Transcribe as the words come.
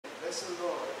Bless the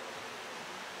Lord.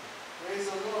 Praise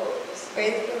the Lord.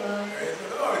 Praise the Lord. Praise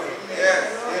the Lord. Amen.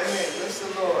 Yes. Amen. Bless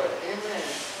the Lord. Amen.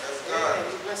 Bless God.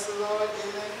 Amen. You bless the Lord.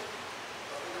 Amen.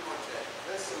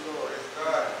 Bless the Lord. Praise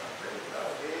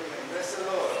God. Amen. Bless the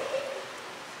Lord.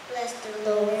 Bless the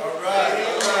Lord. All right.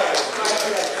 All right.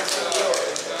 Bless the Lord.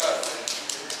 Praise God.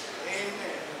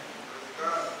 Amen. Praise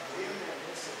God. Amen.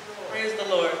 Bless the Lord. Praise the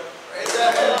Lord. Praise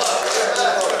God.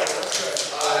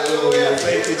 Hallelujah.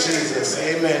 Thank you, Jesus.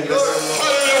 Amen. Bless the Lord.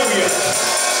 Hallelujah.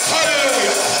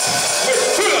 Hallelujah. With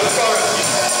full authority.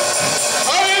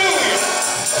 Hallelujah.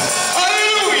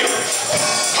 Hallelujah.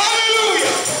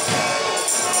 Hallelujah.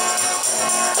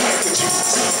 Thank you,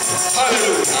 Jesus.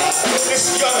 Hallelujah. This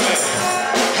young man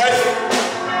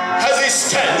has his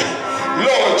stand.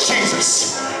 Lord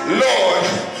Jesus. Lord,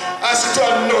 ask you to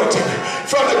anoint him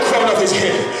from the crown of his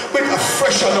head with a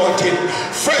fresh anointing.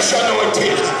 Fresh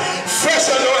anointing. Fresh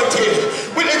anointing.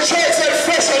 With the church said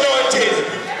fresh anointing.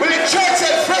 With the church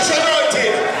said fresh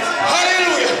anointing.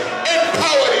 Hallelujah.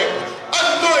 Empower him.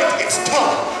 Anoint his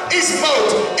tongue, his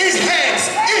mouth, his hands,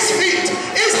 his feet,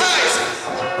 his eyes.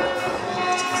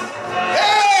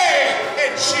 Hey!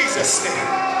 In Jesus' name.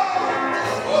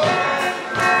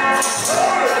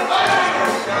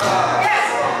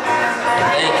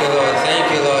 Thank you, Lord. Thank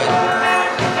you, Lord.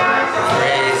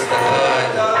 Praise the Lord.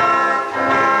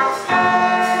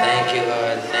 Thank you,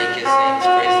 Lord. Thank you, saints.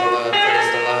 Praise the Lord. Praise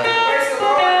the Lord.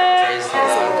 Praise the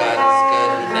Lord. God is good.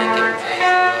 We thank him. Praise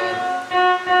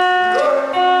the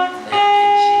Lord. Thank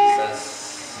you, Jesus.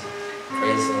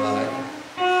 Praise the Lord.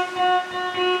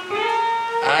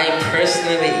 I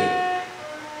personally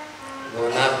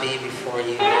will not be before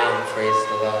you now. Praise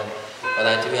the Lord. But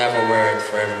I do have a word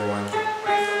for everyone.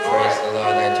 Praise the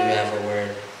Lord, I do have a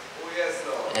word. Oh, yes,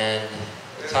 Lord. And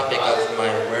the topic of my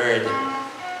word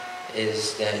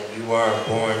is that you are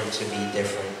born to be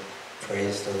different.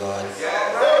 Praise the Lord.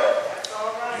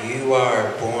 You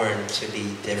are born to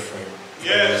be different.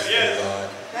 Praise the Lord.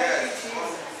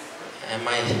 And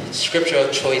my scriptural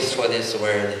choice for this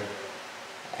word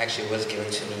actually was given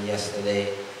to me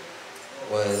yesterday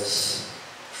was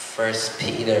 1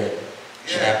 Peter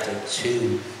chapter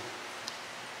 2.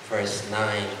 Verse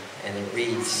 9, and it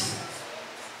reads,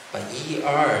 "But ye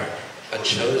are a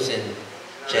chosen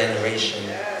generation,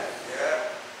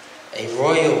 a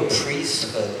royal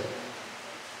priesthood,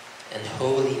 and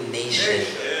holy nation,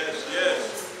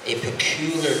 a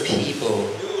peculiar people,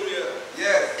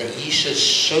 that ye should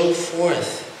show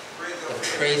forth the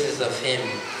praises of him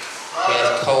who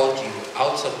hath called you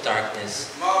out of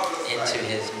darkness into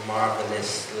his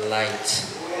marvelous light."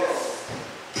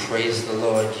 Praise the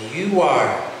Lord. You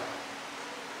are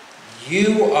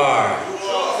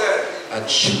a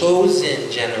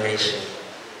chosen generation,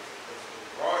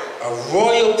 a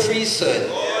royal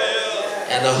priesthood,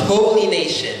 and a holy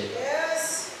nation,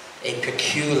 a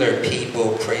peculiar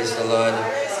people. Praise the Lord.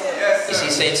 You see,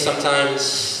 saints,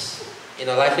 sometimes,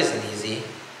 life isn't easy.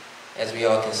 As we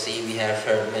all can see, we have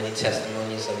heard many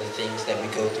testimonies of the things that we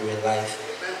go through in life,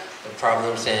 the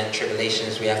problems and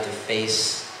tribulations we have to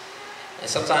face. And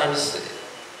sometimes,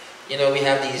 we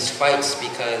have these fights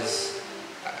because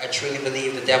I truly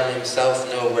believe the devil himself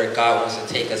knows where God wants to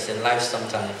take us in life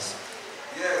sometimes.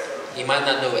 He might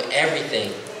not know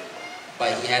everything,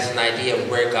 but he has an idea of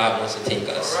where God wants to take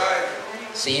us.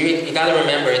 So you got to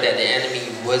remember that the enemy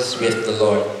was with the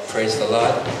Lord. Praise the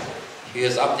Lord. He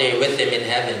was up there with him in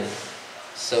heaven.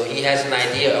 So he has an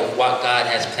idea of what God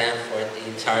has planned for the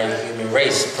entire human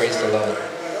race. Praise the Lord.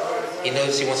 He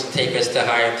knows he wants to take us to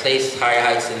higher places, higher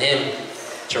heights in him,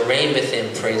 to reign with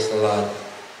him. Praise the Lord.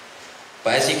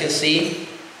 But as you can see,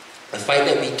 the fight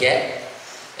that we get,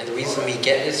 and the reason we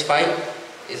get this fight,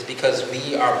 is because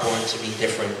we are born to be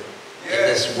different. In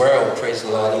this world, praise the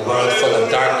Lord, a world full of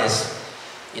darkness.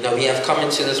 We have come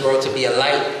into this world to be a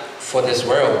light for this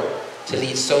world, to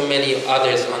lead so many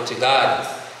others unto God.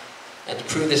 And to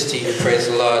prove this to you, praise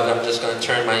the Lord, I'm just going to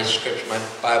turn my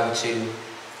Bible to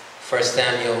 1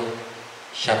 Samuel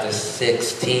chapter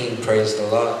 16, praise the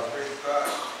Lord.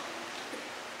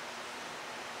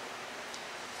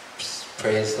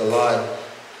 Praise the Lord.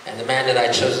 And the man that I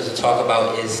chose to talk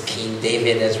about is King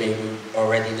David, as we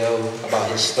already know about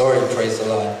his story, praise the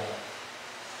Lord.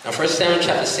 Now 1 Samuel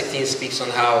chapter 16 speaks on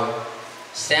how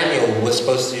Samuel was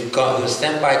he was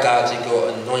sent by God to go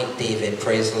anoint David,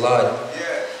 praise the Lord.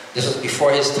 This was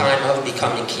before his time of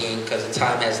becoming king, because the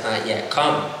time has not yet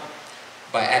come.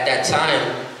 But at that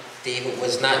time, David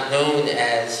was not known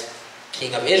as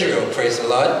king of Israel, praise the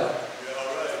Lord.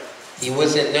 He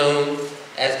wasn't known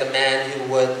as the man who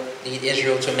would lead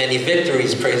Israel to many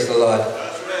victories, praise the Lord.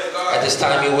 At this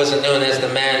time, he wasn't known as the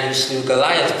man who slew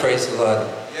Goliath, praise the Lord.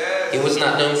 He was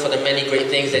not known for the many great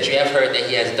things that you have heard that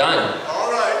he has done.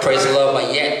 All right. Praise the Lord,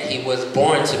 but yet he was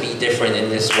born to be different in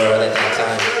this world at that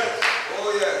time.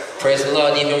 Oh, yes. Praise the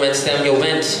Lord, even when Samuel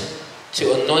went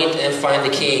to anoint and find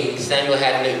the king, Samuel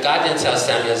had no, God didn't tell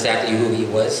Samuel exactly who he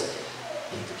was.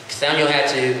 Samuel had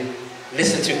to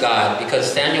listen to God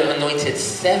because Samuel anointed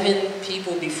 7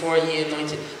 people before he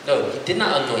anointed. No, he did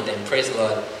not anoint them, praise the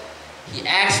Lord. He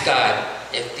asked God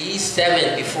if these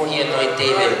 7 before he anointed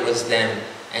David was them,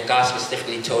 and God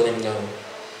specifically told him no.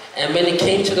 And when it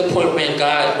came to the point when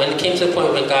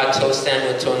God told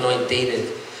Samuel to anoint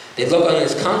David, they looked on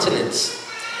his countenance.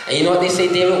 And you know what they say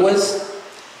David was?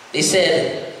 They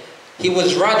said he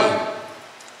was ruddy.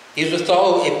 He was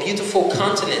withal a beautiful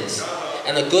countenance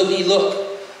and a goodly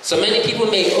look. So many people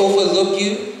may overlook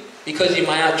you because you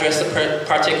might not dress a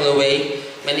particular way.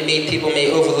 Many people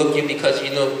may overlook you because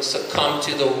you succumb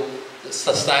to the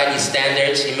society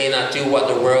standards. You may not do what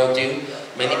the world do.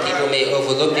 Many people may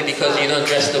overlook you because you don't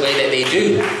dress the way that they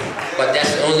do. But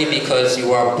that's only because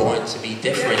you are born to be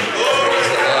different. Praise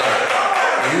the Lord.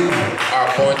 You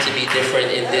are born to be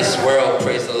different in this world.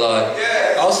 Praise the Lord.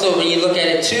 Also, when you look at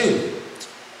it too,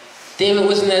 David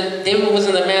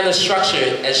wasn't a man of structure,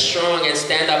 as strong and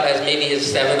stand up as maybe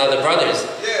his 7 other brothers.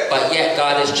 But yet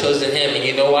God has chosen him. And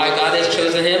you know why God has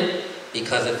chosen him?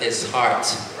 Because of his heart.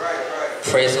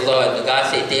 Praise the Lord.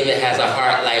 God said David has a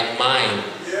heart like mine.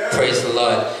 Praise the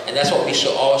Lord. And that's what we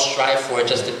should all strive for,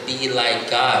 just to be like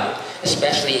God.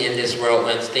 Especially in this world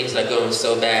when things are going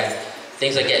so bad.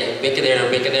 Things are getting wickeder and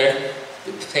wickeder.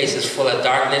 The place is full of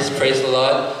darkness. Praise the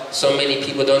Lord. So many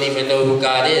people don't even know who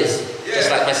God is.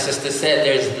 Just like my sister said,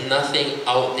 there's nothing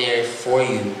out there for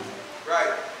you.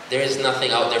 There is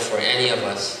nothing out there for any of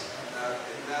us.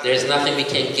 There is nothing we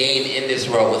can gain in this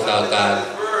world without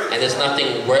God. And there's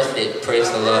nothing worth it. Praise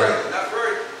the Lord.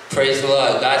 Praise the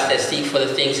Lord. God says seek for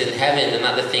the things in heaven and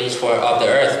not the things of the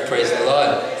earth. Praise the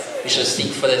Lord. We should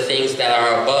seek for the things that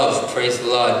are above. Praise the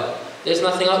Lord. There's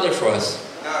nothing out there for us.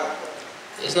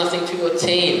 There's nothing to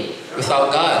attain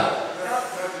without God.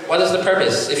 What is the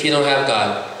purpose if you don't have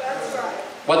God?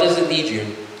 What does it lead you?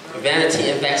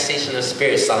 Vanity and vexation of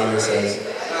spirit, Solomon says.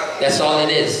 That's all it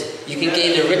is. You can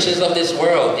gain the riches of this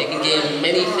world. You can gain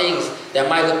many things that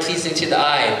might look pleasing to the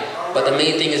eye. But the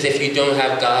main thing is if you don't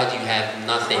have God, you have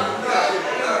nothing.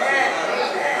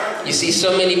 You see,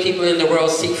 so many people in the world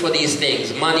seek for these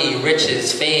things. Money,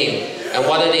 riches, fame. And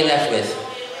what are they left with?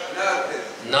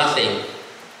 Nothing.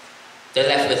 They're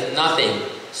left with nothing.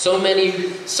 So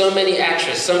many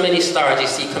actors, so many stars you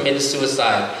see committed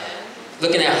suicide.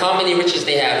 Looking at how many riches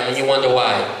they have and you wonder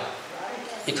why.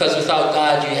 Because without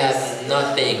God you have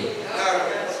nothing.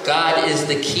 God is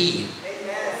the key.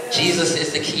 Jesus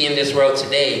is the key in this world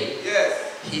today.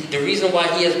 The reason why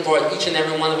he has brought each and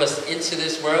every one of us into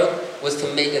this world was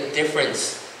to make a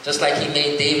difference. Just like he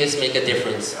made David make a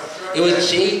difference. It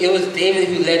was David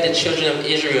who led the children of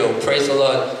Israel, praise the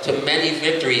Lord, to many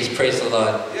victories, praise the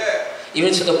Lord.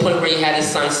 Even to the point where he had his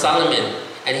son Solomon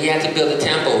and he had to build a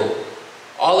temple.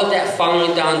 All of that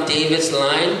following down David's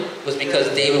line was because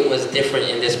David was different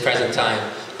in this present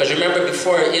time. Because remember,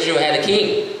 before Israel had a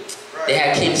king, they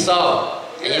had King Saul.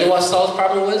 And you know what Saul's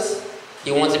problem was?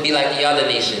 He wanted to be like the other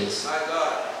nations.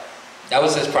 That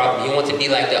was his problem. He wanted to be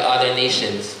like the other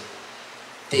nations.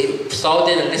 Saul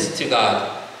didn't listen to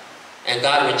God. And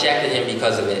God rejected him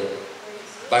because of it.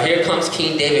 But here comes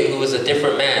King David, who was a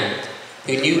different man.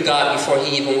 Who knew God before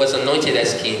he even was anointed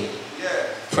as king.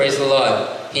 Praise the Lord.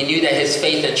 He knew that his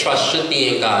faith and trust should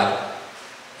be in God.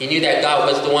 He knew that God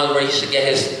was the one where he should get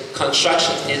his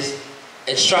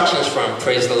instructions from.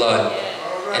 Praise the Lord.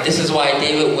 And this is why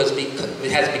David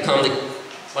has become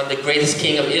one of the greatest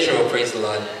king of Israel. Praise the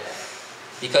Lord.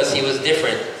 Because he was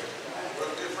different.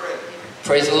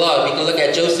 Praise the Lord. We can look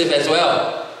at Joseph as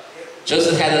well.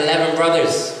 Joseph had 11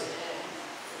 brothers.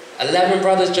 11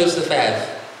 brothers Joseph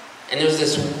had. And there was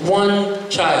this one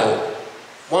child,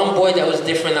 one boy that was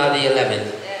different out of the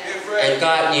 11. And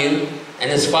God knew, and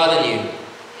his father knew.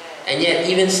 And yet,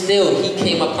 even still, he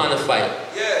came upon a fight.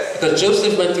 Because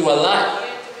Joseph went through a lot.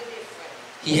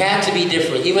 He had to be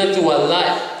different. He went through a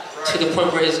lot to the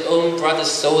point where his own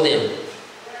brothers sold him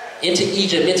into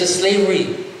Egypt, into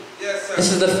slavery.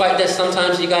 This is the fight that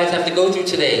sometimes you guys have to go through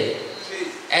today.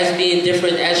 As being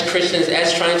different, as Christians,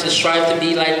 as trying to strive to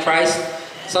be like Christ,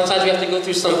 sometimes we have to go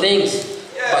through some things.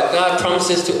 But God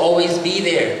promises to always be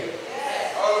there.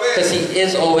 Because he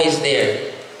is always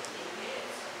there.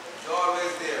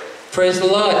 Praise the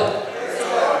Lord.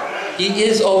 He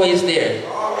is always there.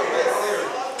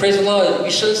 Praise the Lord.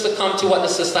 We shouldn't succumb to what the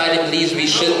society believes we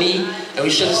should be. And we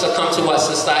shouldn't succumb to what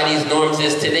society's norms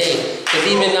is today. Because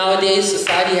even nowadays,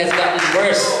 society has gotten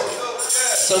worse.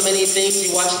 So many things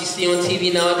you watch, you see on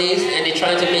TV nowadays, and they're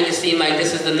trying to make it seem like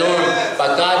this is the norm.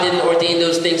 But God didn't ordain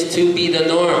those things to be the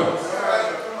norm.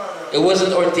 It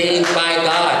wasn't ordained by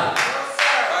God.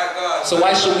 So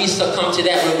why should we succumb to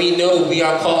that when we know we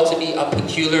are called to be a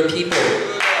peculiar people?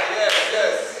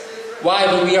 Why?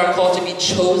 When we are called to be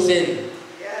chosen.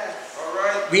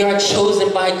 We are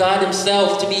chosen by God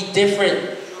Himself to be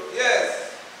different.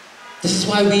 This is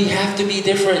why we have to be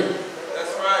different.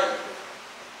 That's right.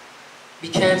 We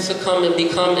can't succumb and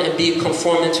become and be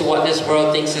conformed to what this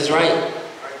world thinks is right.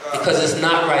 Because it's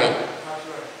not right.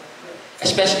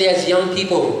 Especially as young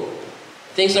people.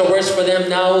 Things are worse for them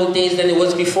nowadays than it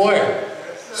was before.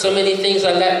 So many things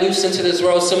are let loose into this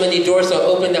world. So many doors are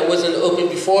open that wasn't open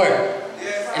before.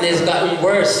 And it's gotten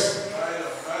worse.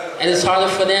 And it's harder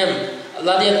for them. A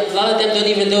lot of them don't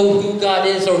even know who God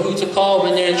is or who to call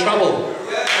when they're in trouble.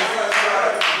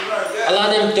 A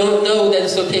lot of them don't know that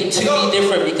it's okay to be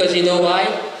different because you know why?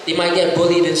 They might get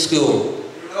bullied in school.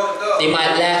 They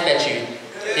might laugh at you.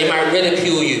 They might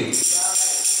ridicule you.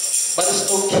 But it's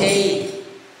okay.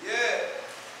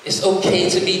 It's okay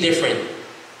to be different.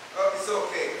 It's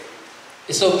okay.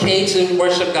 It's okay to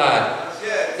worship God.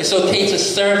 It's okay to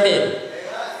serve Him.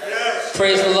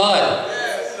 Praise the Lord.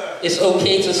 It's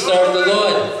okay to serve the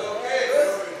Lord.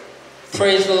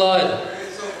 Praise the Lord.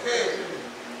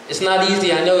 It's not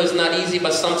easy. I know it's not easy,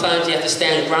 but sometimes you have to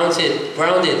stand grounded,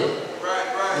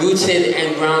 rooted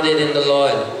and grounded in the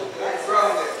Lord.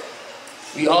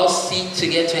 We all seek to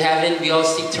get to heaven. We all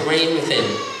seek to reign with Him.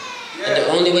 And the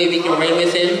only way we can reign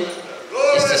with Him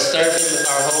is to serve Him with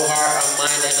our whole heart, our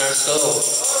mind, and our soul.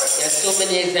 There's so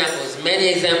many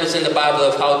examples in the Bible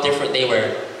of how different they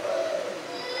were.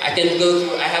 I can go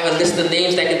through, I have a list of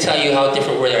names that can tell you how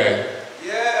different we were.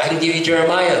 I can give you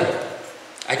Jeremiah.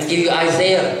 I can give you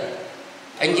Isaiah.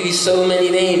 I can give you so many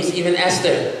names, even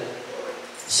Esther.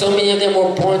 So many of them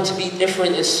were born to be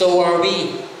different, and so are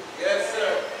we. Yes,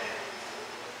 sir.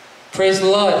 Praise the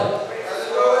Lord.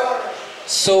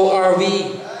 So are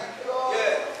we.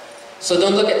 So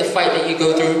don't look at the fight that you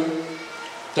go through.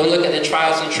 Don't look at the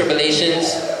trials and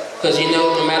tribulations, because you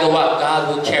know no matter what,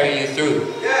 God will carry you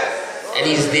through. And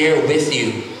He's there with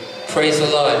you. Praise the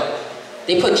Lord.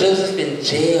 They put Joseph in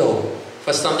jail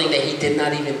for something that he did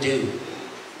not even do.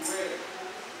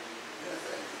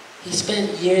 He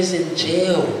spent years in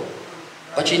jail.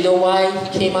 But you know why he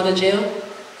came out of jail?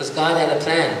 Because God had a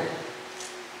plan.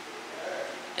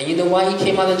 And you know why he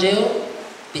came out of jail?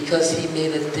 Because he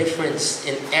made a difference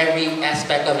in every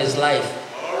aspect of his life.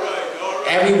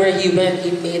 Everywhere he went,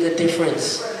 he made a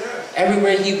difference.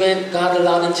 Everywhere he went, God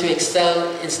allowed him to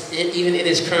excel, even in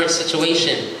his current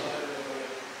situation.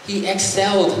 He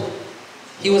excelled.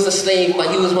 He was a slave, but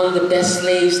he was one of the best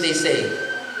slaves, they say.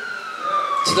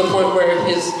 To the point where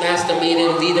his master made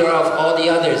him leader of all the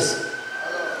others.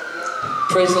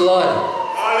 Praise the Lord.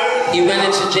 He went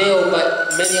into jail,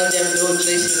 but many of them knew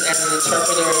Jesus as an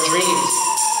interpreter of dreams.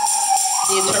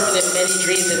 He interpreted many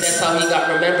dreams, and that's how he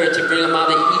got remembered to bring him out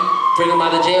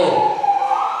of jail.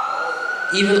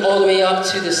 Even all the way up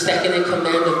to the second in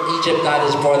command of Egypt, God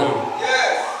has brought him.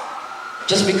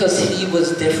 Just because he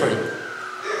was different.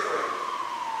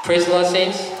 Praise the Lord,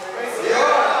 saints.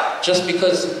 Just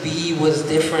because we was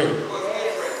different.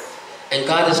 And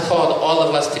God has called all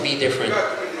of us to be different.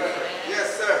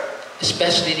 Yes, sir.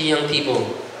 Especially the young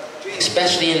people.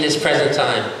 Especially in this present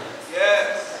time.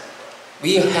 Yes.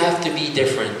 We have to be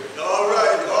different. All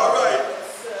right, all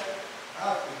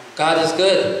right. God is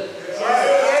good.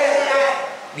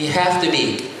 We have to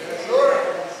be.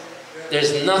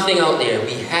 There's nothing out there.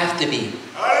 We have to be.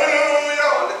 Hallelujah.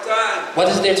 All the time. What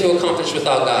is there to accomplish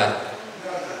without God?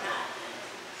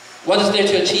 What is there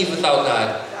to achieve without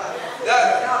God?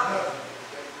 Nothing.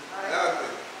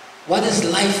 What is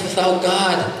life without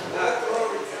God?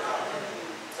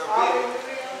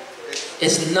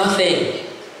 It's nothing.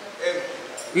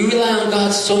 We rely on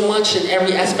God so much in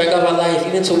every aspect of our life,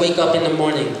 even to wake up in the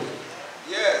morning.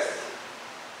 Yes.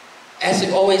 As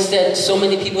we always said, so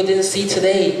many people didn't see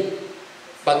today,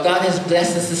 but God has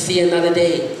blessed us to see another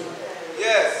day.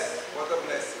 Yes. What a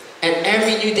blessing. And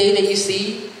every new day that you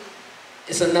see,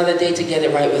 it's another day to get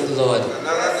it right with the Lord.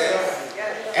 Another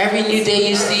day. Every new day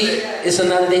you see, it's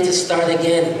another day to start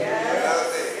again.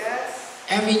 Another day.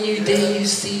 Every new day you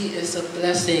see is a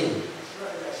blessing.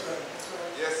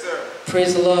 Yes, sir.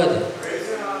 Praise the Lord.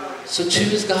 So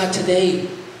choose God today.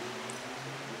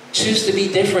 Choose to be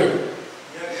different.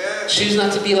 Yes. Choose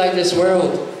not to be like this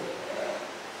world.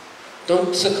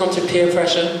 Don't succumb to peer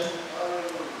pressure.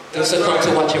 Don't succumb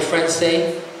to what your friends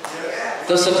say.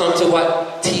 Don't succumb to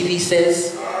what TV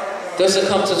says. Don't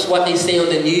succumb to what they say on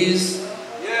the news.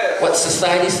 What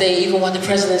society say, even what the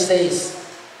president says.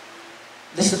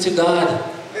 Listen to God.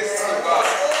 Listen to God.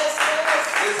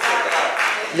 Listen to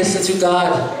God. Listen to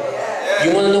God.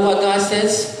 You want to know what God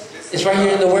says? It's right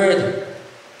here in the Word.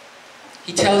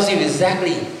 He tells you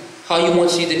exactly how He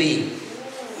wants you to be.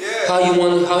 Yes. How He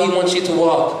wants you to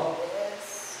walk.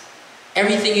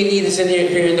 Everything you need is in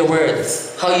here in the Word.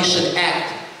 How you should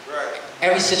act. Right.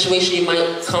 Every situation you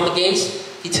might come against,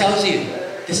 He tells you,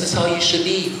 this is how you should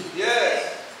be. Yes.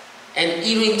 And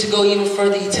even to go even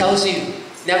further, He tells you,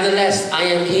 nevertheless, I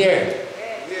am here.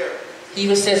 Here. He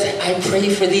even says, I pray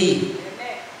for thee.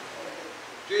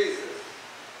 Jesus.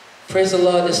 Praise the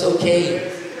Lord, it's okay.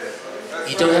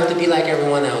 That's You don't right. have to be like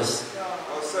everyone else.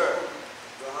 No, sir.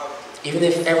 Don't have to. Even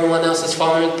if everyone else is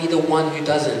following, be the one who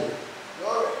doesn't.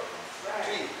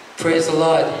 Jesus. Praise the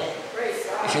Lord.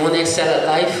 If you want to excel at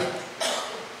life,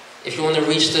 if you want to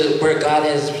reach where God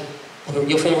has, if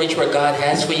you want to reach where God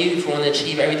has for you, if you want to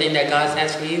achieve everything that God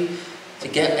has for you, to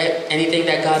get anything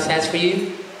that God has for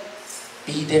you,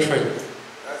 be different.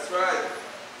 That's right.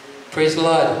 Praise the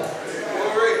Lord.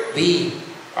 Glory. We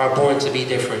are born to be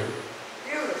different.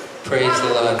 Praise the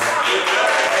Lord.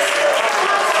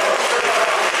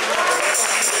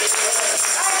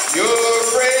 Your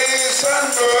grace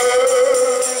and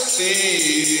mercy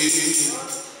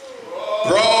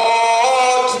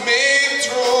brought me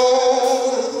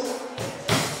through,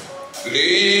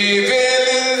 living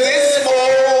in this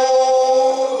moment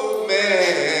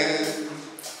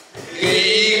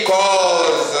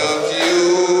because of you.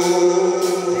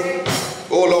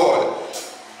 Oh Lord,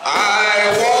 I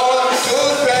want to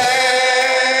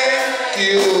thank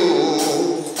you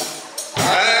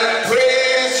and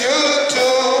praise you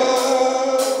too.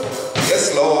 Yes,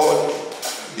 Lord.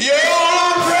 Your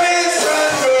grace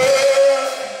and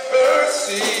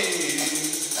mercy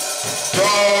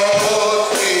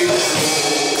brought me through.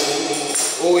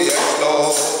 Oh, yes,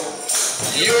 Lord.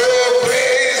 Your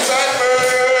grace and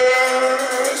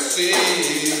mercy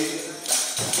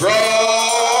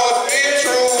brought me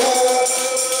through.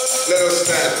 Let us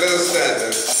stand, let us stand.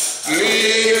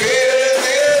 Leave it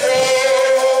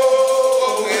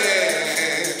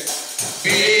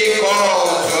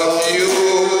because of you.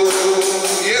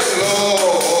 Yes,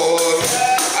 Lord.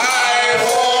 I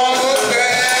want to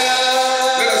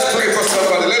thank. Let us pray for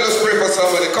somebody. Let us pray for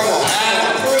somebody. Come on.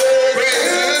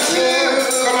 Praise you.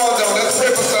 Come on down. Let's pray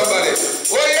for somebody.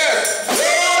 Oh, yes.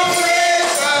 Your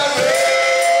grace and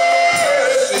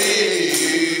mercy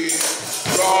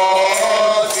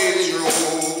brought me through.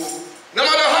 No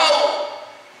matter how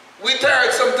we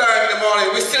tired sometime in the morning,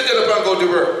 we still get up and go to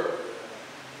work.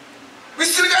 We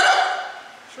still get up.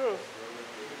 True.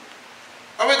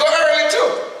 And we go early too.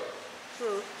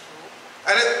 True.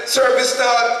 And the service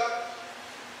start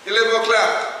 11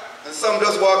 o'clock. And some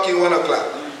just walk in 1 o'clock.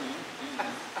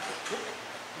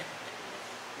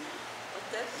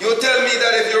 You tell me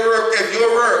that if your work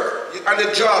and the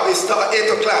job is start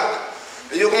 8 o'clock,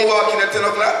 and you're going to walk in at 10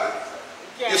 o'clock,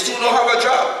 you still don't have a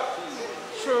job.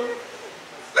 True.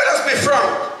 Let us be frank.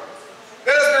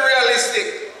 Let us be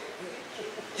realistic.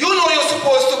 You know you're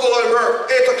supposed to go and work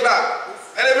 8 o'clock.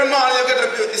 And every morning you get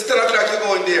up, it's 10 o'clock you're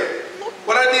going there.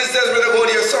 One of these days when you go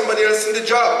there, somebody else in the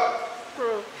job.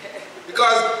 True.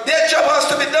 Because their job has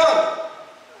to be done.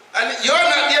 And you're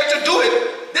not there to do it.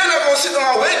 They're not going to sit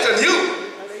down and wait on you.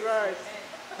 That's right.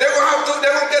 They're going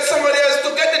to get somebody else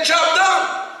to get the job done.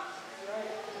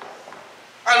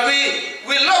 And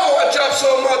we love our job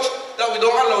so much that we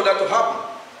don't allow that to happen.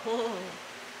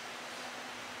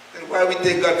 And why we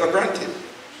take God for granted?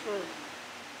 True.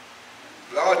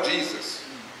 Lord Jesus,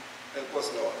 help us,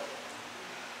 Lord.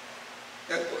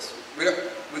 Help us.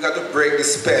 We got to break the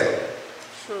spell.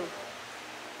 True.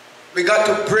 We got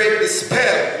to break the spell.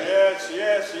 Yes,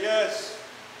 yes, yes.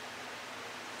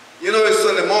 You know it's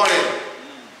Sunday morning.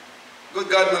 Good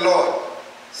God, my Lord.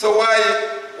 So why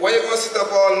you going to sit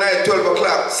up all night, 12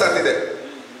 o'clock Saturday?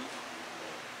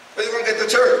 But you going to get to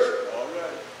church. All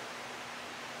right.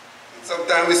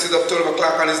 Sometimes we sit up 12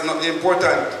 o'clock and it's not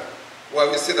important why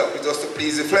we sit up. It's just to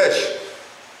please the flesh.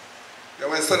 Then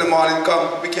when Sunday morning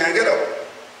comes, we can't get up.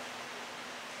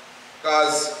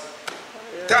 Because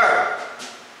tired.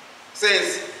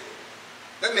 Saints,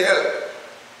 let me help.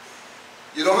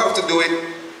 You don't have to do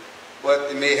it, but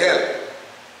it may help.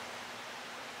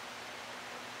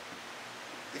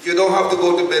 If you don't have to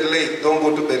go to bed late, don't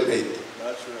go to bed late.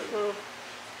 That's right. True.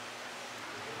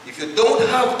 If you don't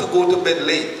have to go to bed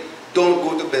late, don't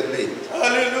go to bed late.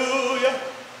 Hallelujah.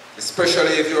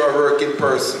 Especially if you're a working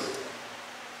person.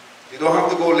 You don't have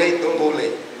to go late, don't go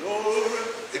late. Glory.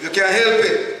 If you can't help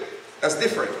it, that's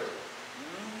different.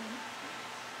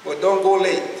 But don't go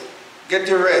late. Get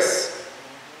your rest.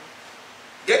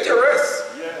 Get your rest.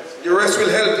 Yes. Your rest will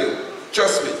help you.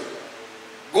 Trust me.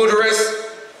 Good rest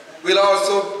will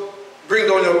also bring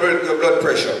down your blood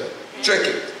pressure. Check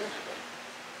it.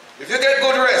 If you get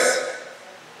good rest,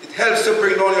 it helps to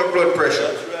bring down your blood pressure.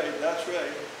 That's right, that's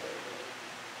right.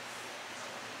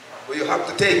 But you have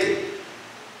to take it.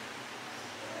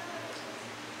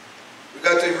 We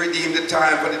got to redeem the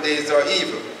time, for the days are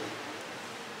evil.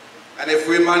 And if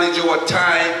we manage our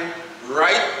time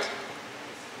right,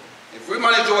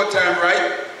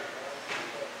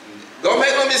 don't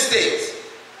make no mistakes.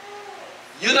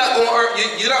 You're not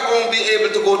going to be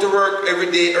able to go to work every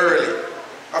day early.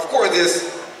 Of course,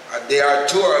 there are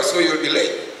 2 hours, so you'll be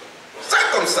late.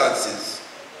 Circumstances.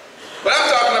 But I'm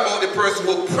talking about the person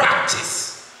who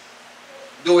practice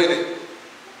doing it.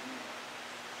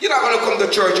 You're not going to come to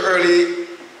church early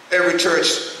every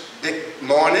church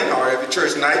morning or every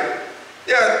church night.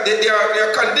 There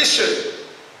are conditions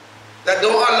that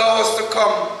don't allow us to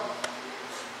come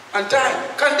on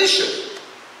time. Condition.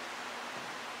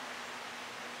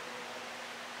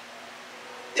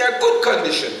 There are good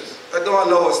conditions that don't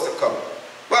allow us to come.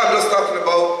 But I'm just talking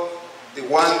about the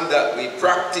one that we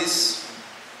practice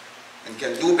and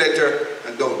can do better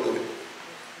and don't do it.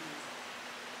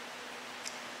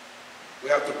 We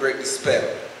have to break the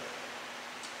spell.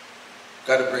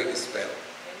 Got to break the spell.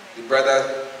 The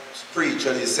brother preached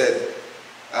and he said,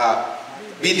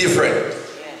 be different.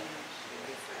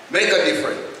 Make a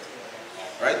difference.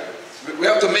 Right? We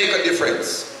have to make a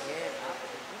difference.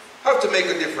 Have to make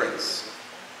a difference.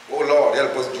 Oh Lord,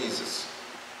 help us, Jesus.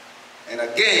 And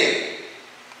again,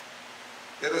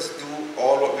 let us do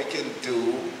all what we can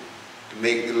do to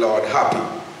make the Lord happy.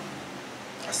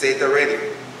 I say it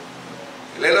already.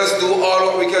 Let us do all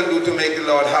what we can do to make the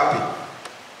Lord happy.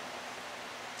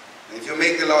 And if you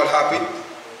make the Lord happy,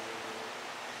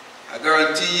 I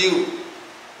guarantee you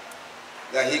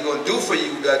that He's going to do for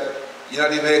you that you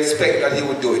don't even expect that He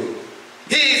would do it.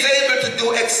 He is able to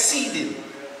do exceeding.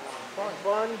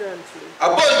 Abundantly.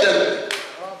 Above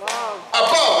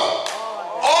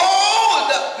all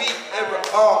that we ever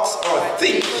ask or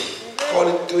think,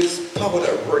 according to His power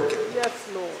that worketh. Yes,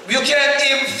 Lord. You can't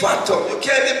even fathom, you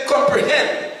can't even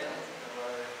comprehend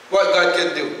what God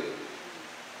can do.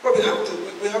 But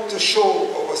we have to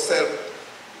show ourselves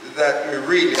that we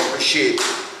really appreciate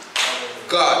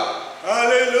God.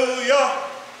 Hallelujah.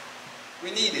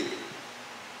 We need it.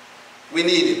 We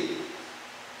need it.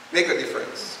 Make a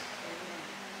difference.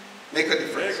 Make a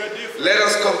difference. Make a difference. Let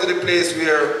us come to the place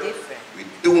where we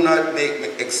do not make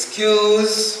an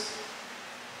excuse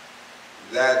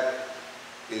that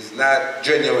is not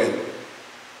genuine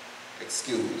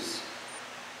excuse.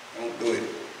 Don't do it.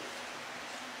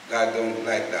 God don't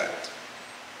like that.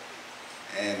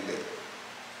 And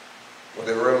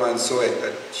whatever a man soweth,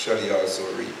 that shall he also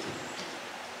reap.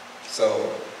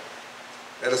 So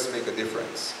let us make a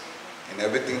difference in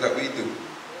everything that we do.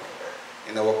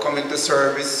 In our coming to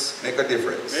service, make a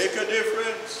difference. Make a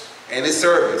difference. Any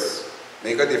service,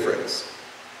 make a difference.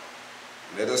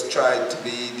 Let us try to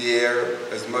be there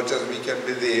as much as we can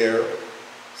be there,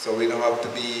 so we don't have to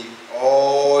be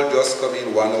all just come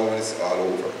in 1 hour and it's all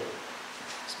over.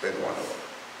 Spend 1 hour.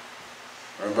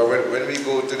 Remember when we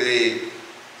go to the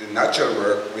natural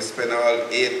work, we spend all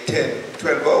 8, 10,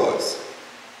 12 hours.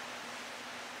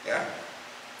 Yeah?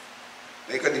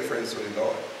 Make a difference with the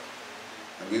Lord.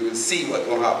 And we will see what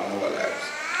will happen in our lives.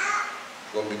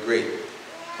 It's going to be great.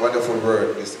 Wonderful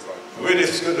word, Mr. God. When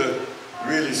it's going to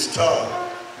really start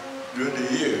during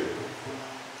the year.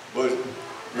 But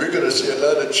we're going to see a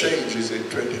lot of changes in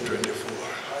 2024.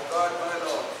 My God, my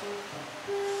Lord.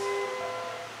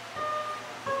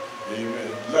 Amen.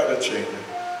 A lot of changes.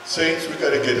 Saints, we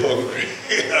got to get hungry,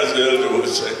 as the elder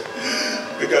was saying.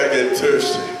 We got to get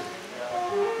thirsty.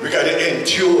 We got to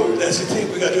endure. That's the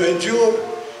thing. We got to endure.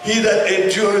 He that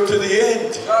endured to the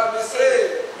end. God be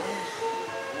saved.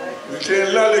 We can't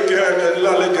lollygag and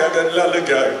lollygag and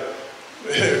lollygag.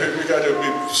 We got to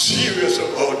be serious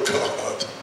about God.